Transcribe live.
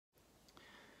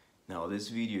Now, this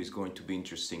video is going to be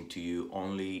interesting to you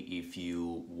only if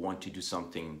you want to do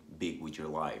something big with your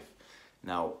life.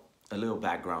 Now, a little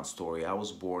background story. I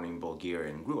was born in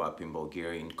Bulgaria and grew up in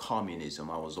Bulgaria in communism.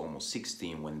 I was almost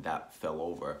 16 when that fell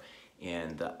over.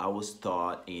 And I was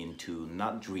taught into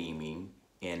not dreaming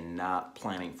and not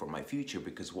planning for my future,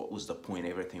 because what was the point?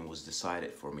 Everything was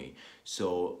decided for me.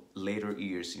 So later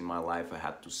years in my life, I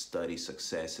had to study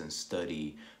success and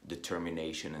study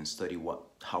determination and study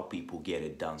how people get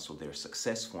it done so they're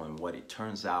successful. And what it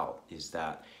turns out is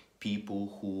that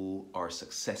people who are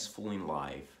successful in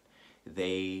life,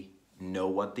 they know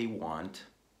what they want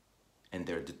and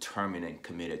they're determined and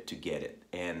committed to get it,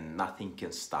 and nothing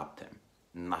can stop them.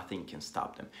 Nothing can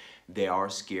stop them. They are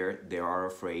scared, they are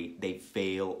afraid, they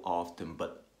fail often,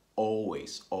 but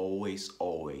always, always,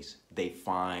 always, they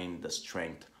find the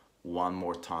strength one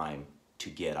more time to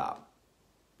get up.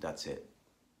 That's it.